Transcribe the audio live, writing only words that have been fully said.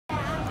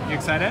You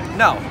excited?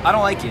 No, I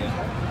don't like you.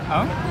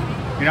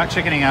 Oh? You're not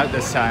chickening out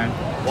this time.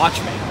 Watch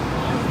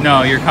me.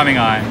 No, you're coming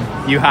on.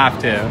 You have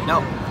to. No.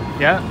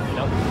 Yeah?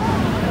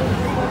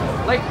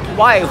 Nope. Like,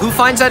 why? Who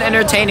finds that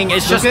entertaining?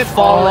 It's Look just at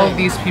falling. all of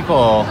these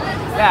people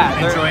Yeah,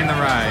 enjoying the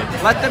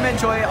ride. let them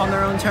enjoy it on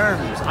their own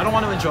terms. I don't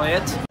want to enjoy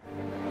it.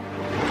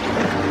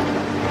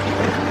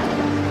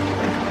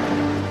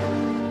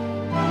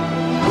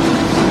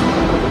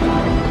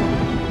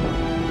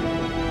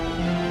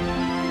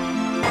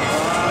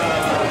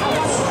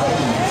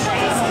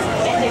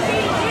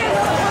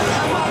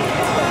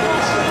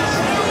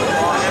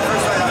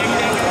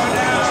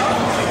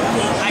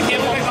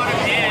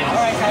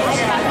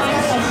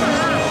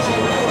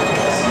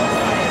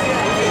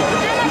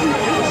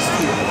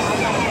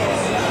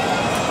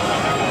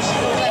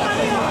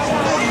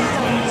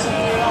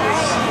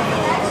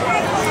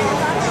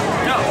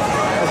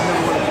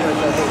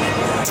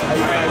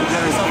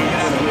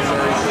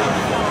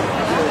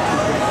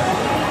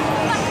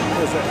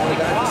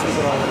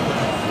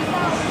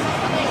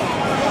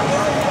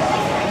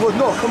 Well,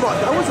 no, come on,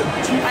 that wasn't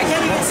too. I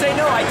can't even say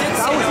no. I did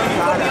say no.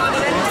 You put me on it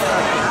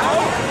anyway.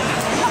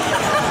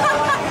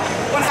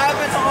 What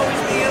happens to always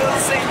be able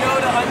to say no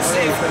to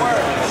unsafe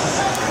work?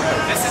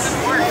 This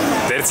isn't work.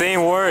 This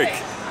ain't work.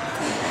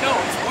 No,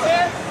 it's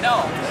work.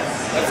 No,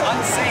 it's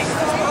unsafe.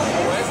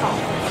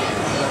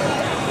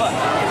 Look,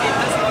 it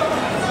doesn't look.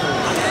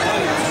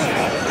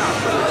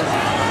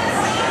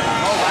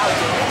 Oh wow,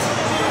 dude.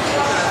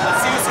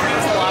 Let's see who's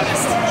the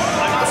loudest.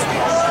 I'm not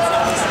sure.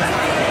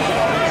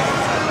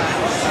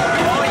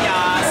 Oh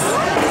yes.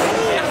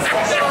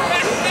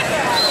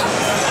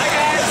 Hi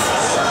guys.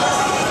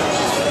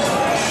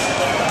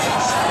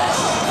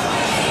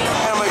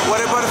 I'm like,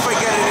 what about if I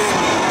get it in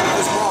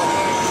this ball?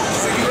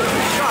 She's like, you got a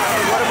shot. I'm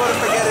like, what about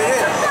if I get it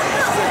in?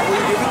 She's like, will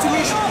you give it to me?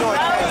 She's like, no, I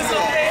can't.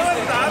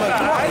 I'm like,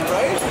 come on,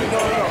 right? She's like,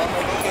 no. I'm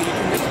like, okay, you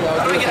can miss me.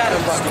 I'll give you $10.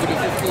 Give me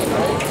 15,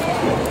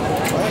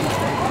 right?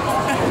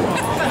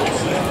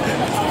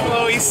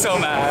 Oh, he's so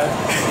mad.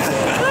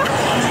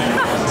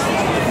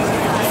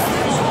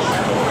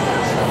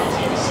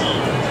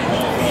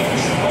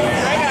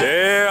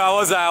 Yeah, how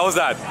was that? How was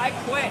that? I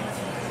quit.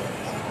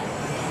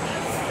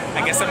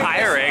 I guess I'm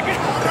hiring.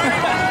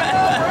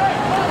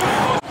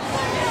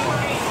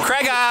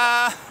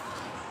 Craiga!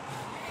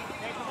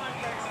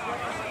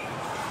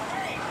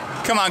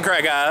 Come on,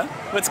 Craiga.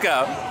 Let's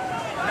go.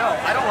 No,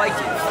 I don't like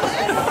you.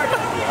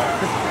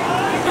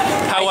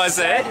 How was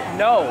it?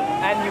 No,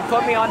 and you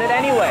put me on it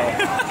anyway.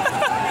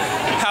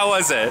 How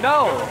was it?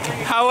 No,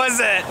 How was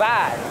it?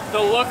 bad. The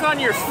look on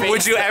your face.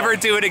 Would you ever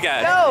do it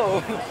again?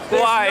 No,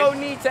 there's Why? no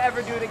need to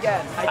ever do it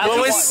again. I What did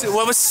it was once.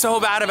 what was so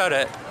bad about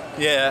it?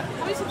 Yeah.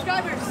 How many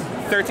subscribers?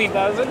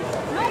 13,000?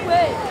 No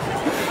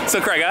way. So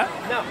Craiga,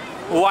 No,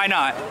 why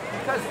not?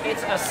 because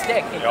it's a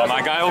stick. It Yo, my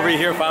doesn't- guy over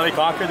here finally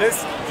conquered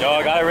this. Yo,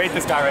 I gotta rate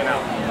this guy right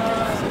now.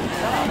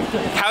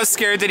 How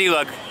scared did he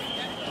look?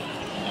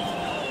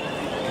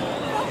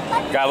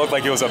 Guy looked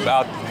like he was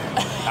about.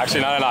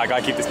 Actually, no, I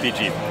gotta keep this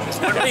PG.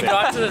 When we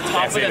got to the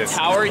top of say the this.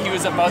 tower, he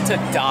was about to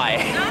die.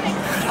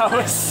 That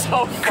was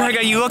so funny.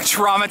 Craiga, you look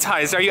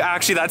traumatized. Are you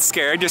actually that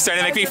scared? You're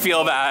starting to make me feel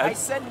I bad.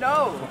 said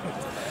no,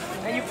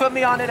 and you put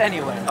me on it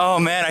anyway. Oh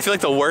man, I feel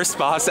like the worst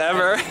boss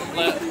ever.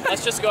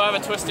 Let's just go have a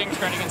twisting,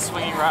 turning, and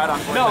swinging ride on.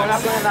 No, we're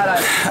not doing that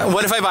either.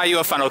 What if I buy you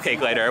a funnel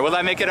cake later? Will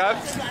that make it up?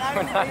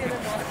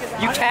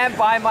 You can't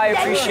buy my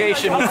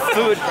appreciation with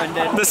food,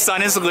 Brendan. The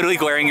sun is literally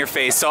glaring your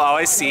face, so all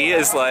I see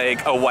is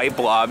like a white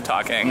blob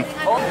talking.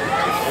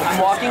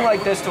 I'm walking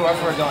like this to wherever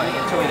we're going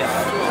until we get.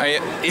 Are you?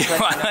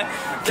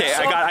 Okay,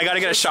 I gotta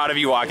get a shot of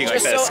you walking like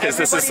Just this so because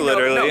this is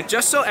everybody literally. no,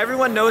 just so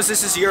everyone knows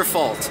this is your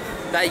fault.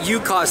 That you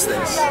caused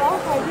this.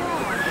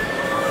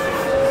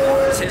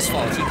 It's his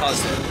fault. He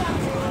caused it.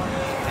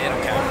 They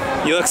don't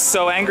care. You look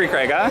so angry,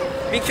 Craiga.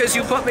 Because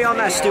you put me on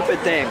that stupid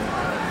thing.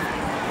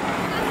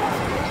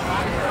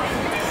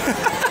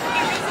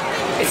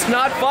 It's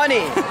not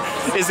funny.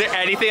 Is there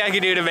anything I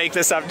can do to make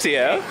this up to you?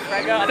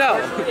 No.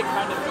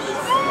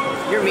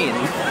 You're mean.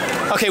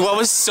 Okay, what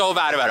was so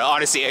bad about it?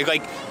 Honestly,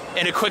 like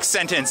in a quick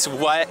sentence,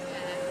 what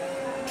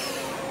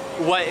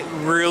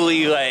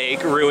really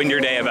like ruined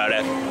your day about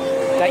it?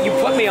 That you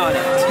put me on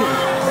it.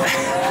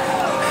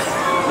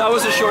 That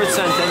was a short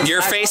sentence.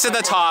 Your face at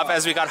the top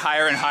as we got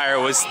higher and higher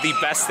was the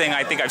best thing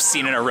I think I've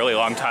seen in a really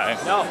long time.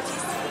 No.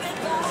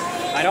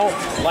 I don't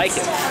like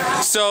it.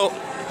 So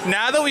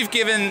now that we've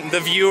given the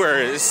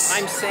viewers,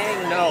 I'm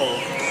saying no.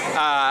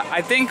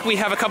 I think we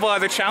have a couple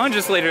other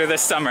challenges later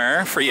this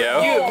summer for you.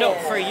 No,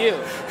 for you.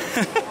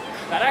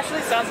 That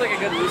actually sounds like a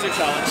good loser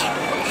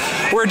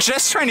challenge. We're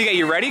just trying to get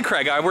you ready,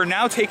 Craiga. We're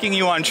now taking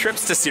you on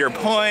trips to Cedar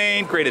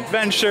Point, Great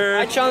Adventure.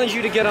 I challenge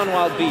you to get on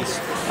Wild Beast.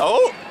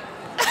 Oh!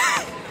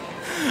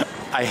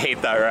 I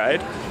hate that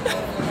ride.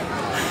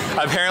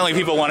 Apparently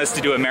people want us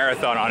to do a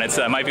marathon on it,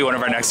 so that might be one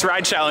of our next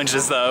ride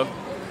challenges though.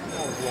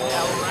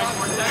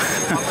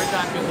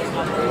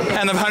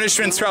 And the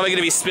punishment's probably going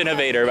to be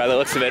Spinovator by the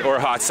looks of it, or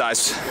Hot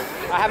Sauce.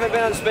 I haven't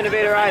been on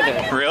Spinovator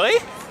either. Really?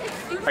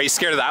 Are you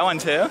scared of that one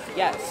too?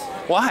 Yes,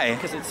 Why?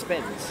 because it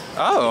spins.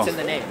 Oh. It's in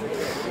the name.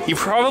 You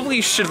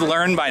probably should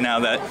learn by now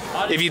that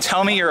if you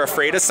tell me you're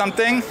afraid of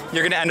something,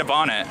 you're gonna end up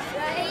on it.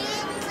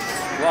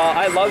 Well,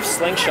 I love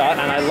Slingshot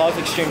and I love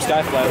Extreme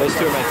Skyfly. Those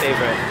two are my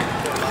favorite.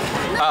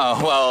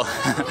 Oh, well,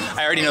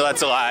 I already know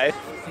that's a lie.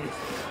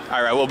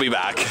 All right, we'll be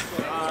back.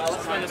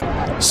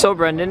 So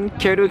Brendan,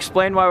 care to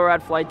explain why we're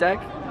at flight deck?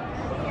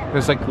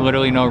 There's like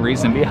literally no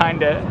reason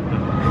behind it.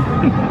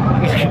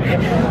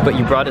 But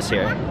you brought us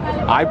here.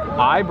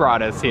 I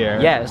brought us here.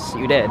 Yes,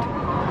 you did.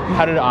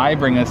 How did I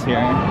bring us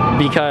here?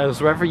 Because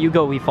wherever you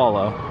go, we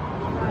follow.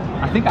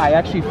 I think I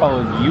actually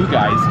followed you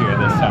guys here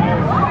this time.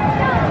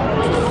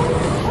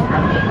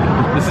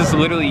 This is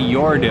literally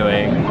your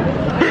doing.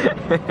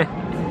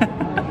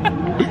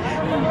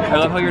 I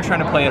love how you're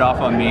trying to play it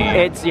off on me.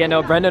 It's, you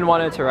know, Brendan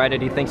wanted to ride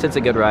it. He thinks it's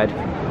a good ride.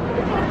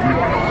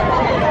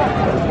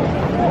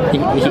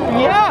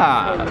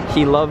 Yeah.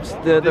 He loves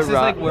the This is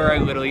like where I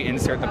literally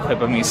insert the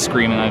clip of me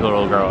screaming like a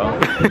little girl.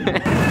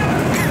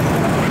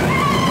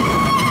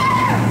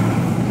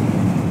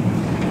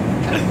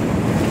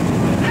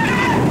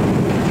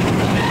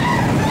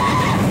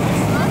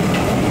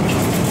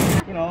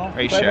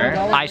 Are you sure?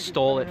 I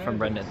stole it from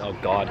Brendan. Oh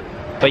God.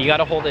 But you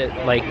gotta hold it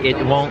like it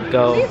won't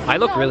go. I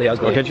look really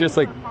ugly. Or can't you just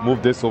like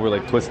move this over,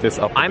 like twist this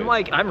up? I'm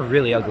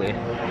really ugly.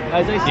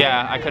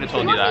 Yeah, I could have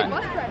told you that.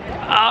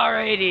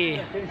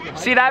 Alrighty.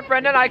 See that,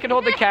 Brendan? I can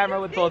hold the camera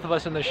with both of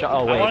us in the shot.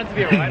 Oh wait. I want it to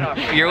be a write-off.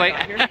 You're like...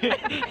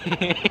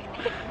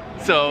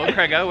 So,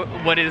 Craiga,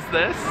 what is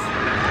this?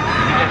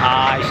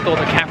 I stole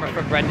the camera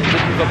from Brendan to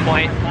prove a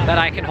point that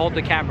I can hold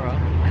the camera.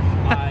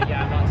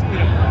 Yeah, I'm not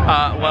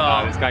scooting.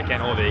 Well, this guy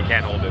can't hold it. He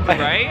can't hold it.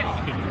 right?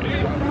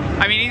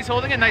 I mean, he's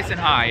holding it nice and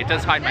high. It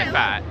does hide my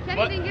fat.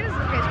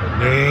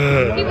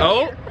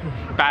 Oh,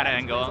 bad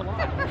angle.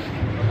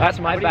 That's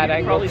my bad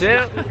angle too.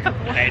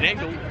 Bad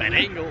angle, bad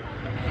angle.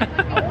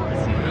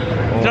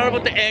 It's not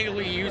about the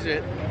angle you use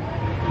it.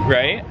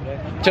 Right?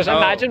 Just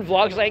imagine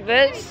vlogs like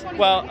this.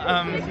 Well,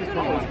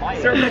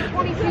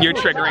 you're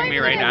triggering me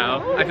right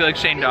now. I feel like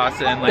Shane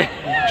Dawson, like,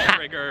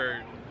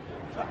 triggered.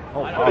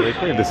 Oh wow, they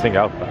cleared this thing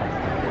out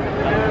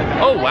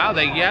fast. Oh wow,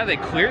 they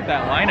cleared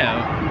that line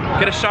out.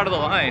 Get a shot of the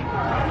line.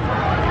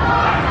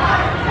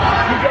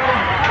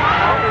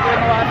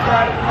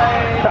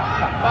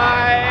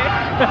 Bye.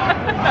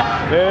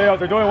 Yeah, if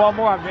they're doing one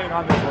more, I'm getting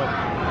on this one.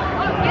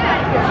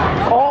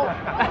 Oh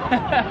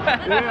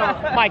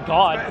my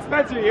God.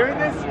 Spencer, you hearing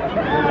this?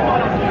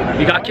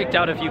 You got kicked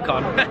out of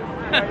Yukon.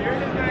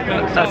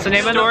 That's the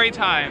name of Story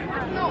time.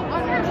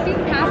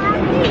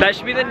 That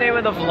should be the name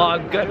of the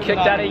vlog. Got kicked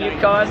out of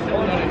Yukon.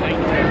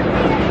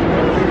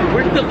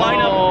 Where's the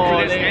lineup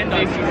for this end?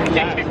 They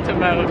kicked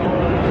him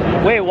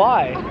out. Wait,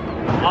 why?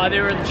 They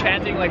were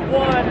chanting like,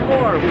 one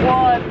more,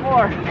 one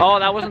more. Oh,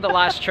 that wasn't the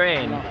last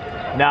train.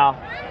 No.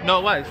 No,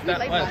 it was. That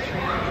was.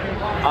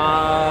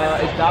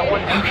 Is that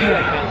one empty?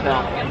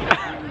 No.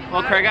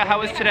 Well, Craiga, how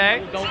was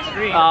today? Don't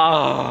scream.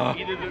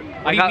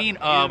 What do you mean?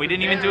 We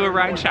didn't even do a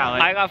ride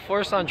challenge. I got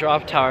forced on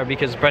drop tower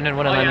because Brendan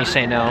wouldn't let me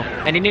say no.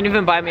 And he didn't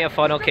even buy me a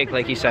funnel cake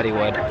like he said he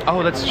would.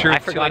 Oh, that's true. I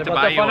forgot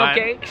about the funnel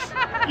cakes.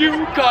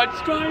 Yukon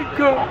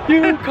Striker!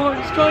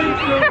 Yukon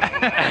Striker!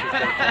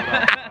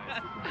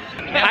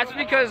 That's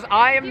because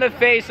I am the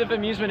face of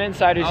Amusement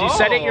Insiders. You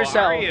said it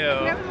yourself. Are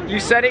you? You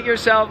said it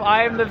yourself.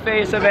 I am the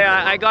face of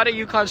AI. I got a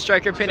Yukon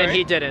Striker pin and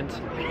he didn't.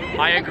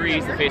 I agree,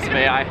 he's the face of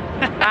AI.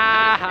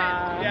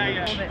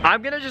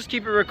 I'm gonna just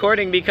keep it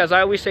recording because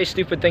I always say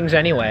stupid things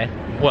anyway.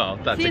 Well,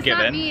 that's See, a it's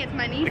given. not me, it's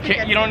my niece.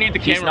 You don't need the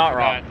camera. He's not for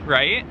wrong. that.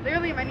 Right?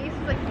 Literally, my niece is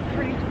like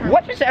pretty determined.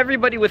 What is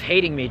everybody with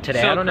hating me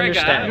today? I don't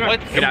Craiga,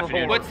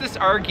 understand. What's this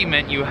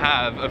argument you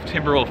have of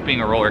Timberwolf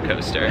being a roller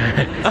coaster?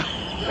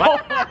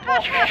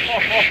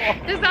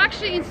 There's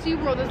actually in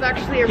SeaWorld, there's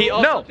actually a He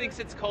also No. thinks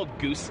it's called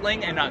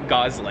Gooseling and not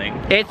Gosling.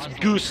 It's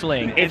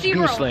Gooseling. It's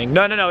SeaWorld. Gooseling.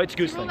 No, it's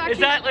Gooseling. Is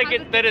that like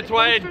it, that it's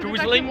why it's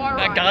goozling?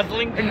 Not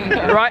gosling?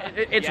 Right?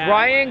 It's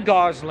Ryan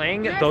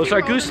Gosling. Those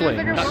are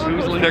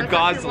Gooslings. They're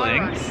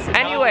Goslings.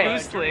 Anyway,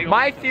 Goosling.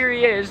 my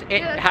theory is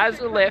it has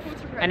a lift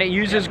and it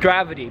uses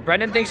gravity.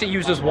 Brendan thinks it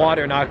uses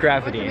water, not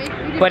gravity.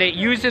 But it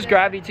uses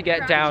gravity to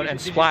get down and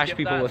splash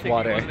people with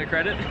water.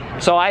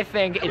 So I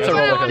think it's a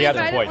roller He has a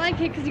coaster. point.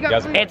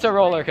 It's a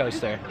roller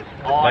coaster.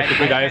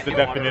 That is the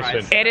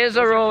definition. It is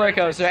a roller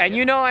coaster, and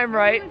you know I'm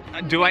right.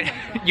 Do I?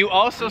 You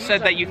also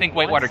said that you think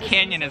Whitewater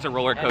Canyon is a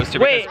roller coaster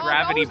Wait. because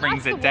gravity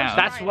brings it down.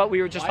 That's what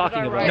we were just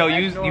talking about. No,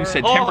 you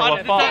said Oh, Timberwolf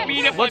does Falls. that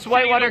mean if What's I'm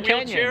sitting in a Whitewater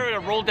Canyon? wheelchair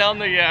and roll down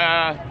the,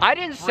 I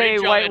didn't say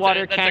Bridge,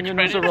 Whitewater that's Canyon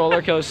was a expensive.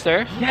 roller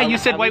coaster. Yeah, you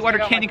said Whitewater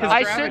Canyon because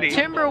I gravity.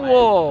 said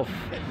Timberwolf.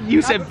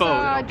 You said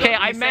both. Okay,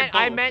 I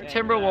meant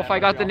Timberwolf. I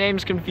got the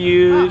names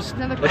confused.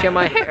 Look at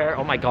my hair.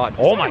 Oh my god.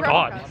 Oh my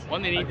god.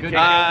 one they need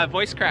to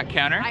Voice crack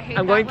counter.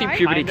 I'm going through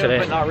puberty today.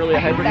 but not really a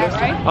hybrid.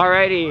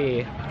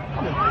 Alrighty.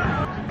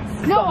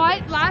 No,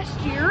 last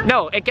year.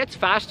 No, it gets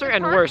faster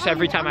and worse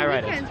every time I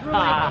ride it.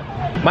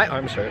 My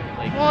arms hurt.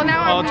 Well,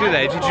 now Oh, do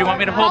they? Did you want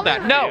me to hold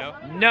that?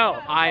 No,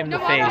 I'm the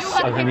face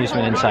of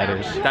Amusement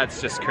Insiders. That's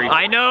just creepy.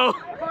 I know.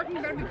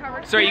 everything better be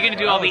covered. So are you gonna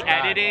do all the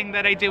editing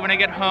that I do when I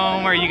get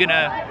home? Or are you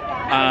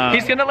gonna?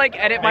 He's gonna like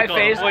edit my Make all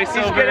face. the He's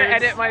gonna voiceovers.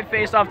 edit my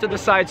face off to the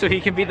side so he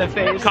can be the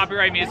face.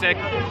 Copyright music.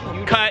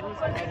 Cut.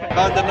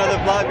 Found another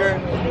vlogger.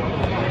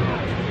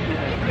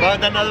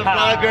 Found another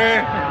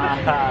vlogger.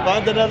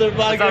 Found another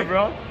vlogger.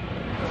 bro?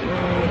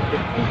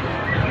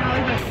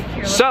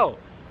 So,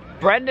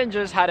 Brendan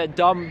just had a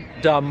dumb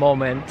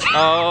moment.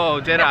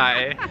 Oh, did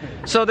I?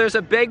 So there's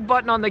a big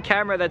button on the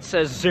camera that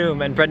says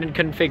zoom, and Brendan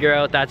couldn't figure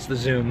out that's the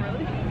zoom.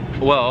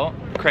 Well,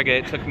 Craig,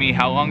 it took me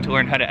how long to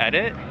learn how to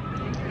edit?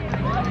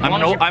 I'm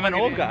an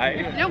old guy.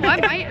 You know what?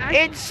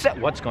 It's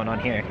what's going on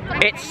here?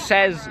 It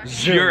says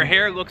zoom. Your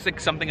hair looks like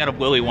something out of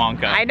Willy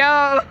Wonka. I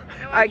know.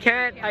 I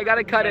can't. I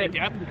gotta cut it.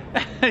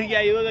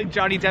 Yeah, you look like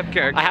Johnny Depp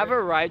character. I have a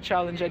ride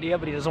challenge idea,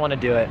 but he doesn't want to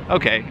do it.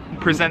 Okay,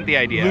 present the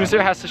idea.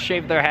 Loser has to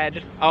shave their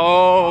head.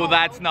 Oh,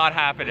 that's not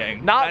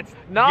happening. Not-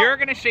 You're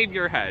gonna shave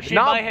your head. Shave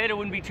my head, it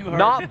wouldn't be too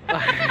hard.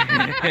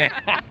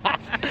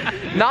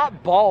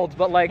 Not bald,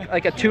 but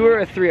like a 2 or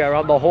a 3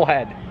 around the whole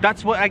head.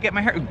 That's what I get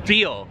my hair.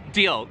 Deal.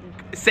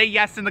 Say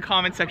yes in the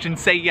comment section.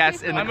 Say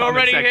yes in the I'm comment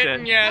already section.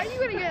 hitting yes. How are you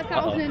gonna get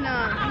 1,000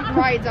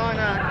 rides on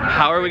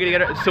How are we gonna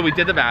get it? So we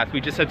did the math. We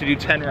just have to do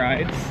 10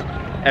 rides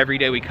every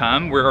day we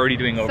come. We're already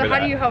doing over So that.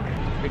 how do you help?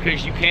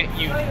 Because you can't,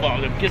 well,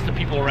 just the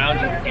people around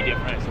you would be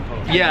different, I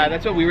suppose. Yeah,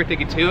 that's what we were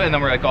thinking too. And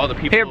then we're like, all the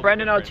people. Here,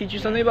 Brendan, I'll teach you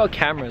something about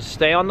cameras.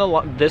 Stay on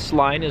this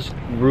line is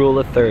rule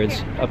of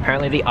thirds.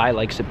 Apparently the eye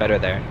likes it better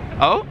there.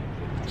 Oh,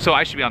 so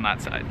I should be on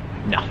that side.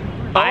 No.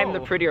 I'm the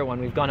prettier one.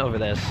 We've gone over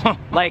this.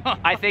 Like,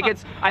 I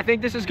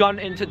think this has gone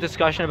into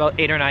discussion about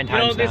 8 or 9 You know,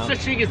 times there's now. such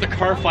thing as the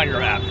car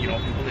finder app, you know.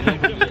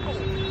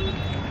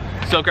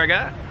 So, Craig,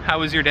 how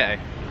was your day?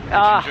 Did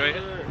you enjoy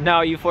it?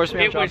 No, you forced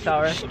me on It Drop was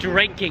Tower.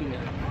 striking.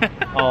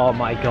 Oh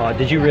my god,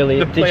 did you really?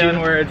 The Did play on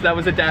you? words. That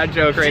was a dad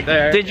joke right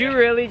there. Did you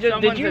really just?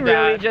 Someone's Did you a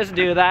really dad. just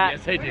do that?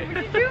 Yes, I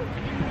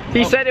did.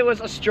 He said it was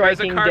a There's a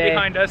striking car day.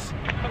 behind us.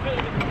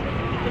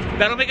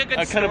 That'll make a good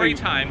kind of story a-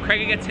 time.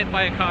 Craig gets hit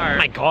by a car. Oh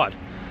my god.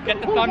 Get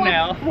the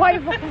thumbnail. Why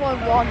is everyone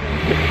walking?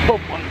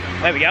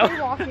 There we go.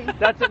 We're walking.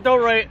 That's it.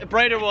 Don't worry.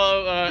 Brandon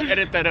will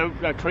edit that out.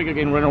 Craig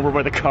getting run over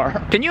by the car.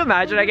 Can you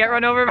imagine I get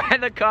run over by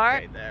the car?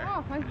 Right there.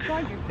 Oh, my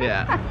God.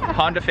 Yeah.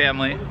 Honda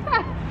family.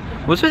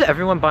 What's with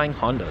everyone buying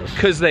Hondas?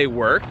 Because they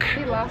work.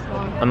 They last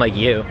long. Unlike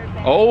you.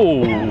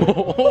 Oh.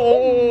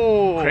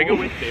 Craig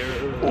went there.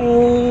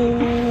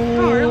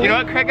 You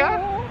know what, Craig?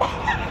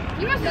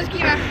 You must just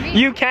keep after me.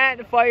 You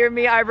can't fire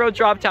me. I rode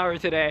Drop Tower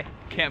today.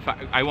 Can't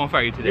fire. I won't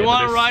fire you today. You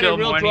want to but there's ride a still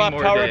real many drop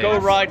more tower? days. Go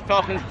ride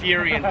Falcon's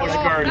Fury and push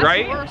cars. That's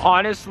Right? the worst.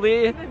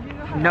 Honestly,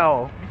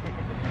 no.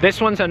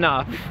 This one's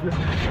enough.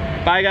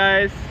 Bye,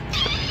 guys.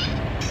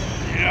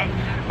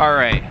 All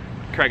right,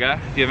 Craig, do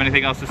you have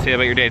anything else to say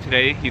about your day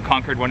today? You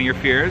conquered one of your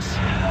fears.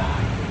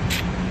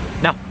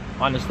 No,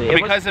 honestly.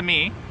 It Because of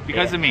me.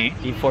 Because of me.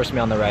 You forced me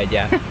on the ride,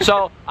 yeah.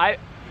 So I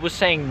was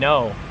saying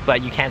no,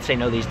 but you can't say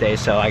no these days,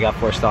 so I got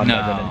forced on. No,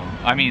 by Brendan.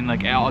 I mean,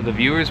 like, all the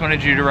viewers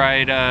wanted you to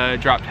ride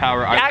Drop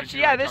Tower. I wanted you Actually,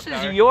 to yeah, ride this Drop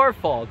is Tower. your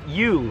fault.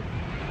 You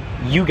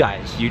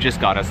guys. You just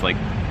got us like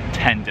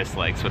 10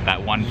 dislikes with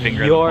that one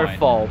finger. Your at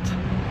the point.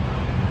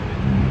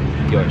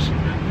 fault. Yours.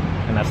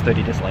 And that's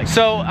 30 dislikes.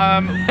 So,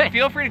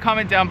 feel free to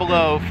comment down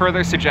below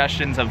further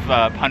suggestions of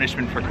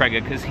punishment for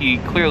Craig, because he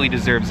clearly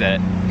deserves it.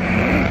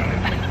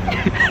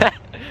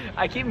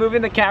 I keep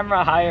moving the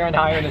camera higher and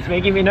higher, and it's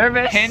making me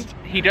nervous. Hint,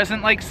 he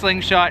doesn't like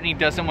slingshot and he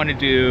doesn't want to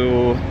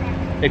do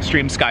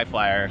extreme sky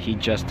flyer. He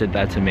just did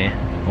that to me.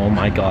 Oh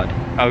my god.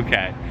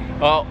 Okay.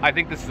 Well, I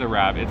think this is a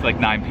wrap. It's like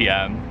 9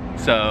 p.m.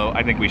 So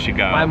I think we should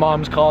go. My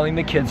mom's calling,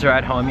 the kids are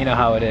at home, you know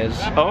how it is.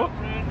 Oh.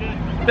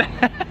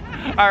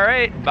 All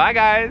right. Bye,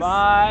 guys.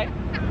 Bye.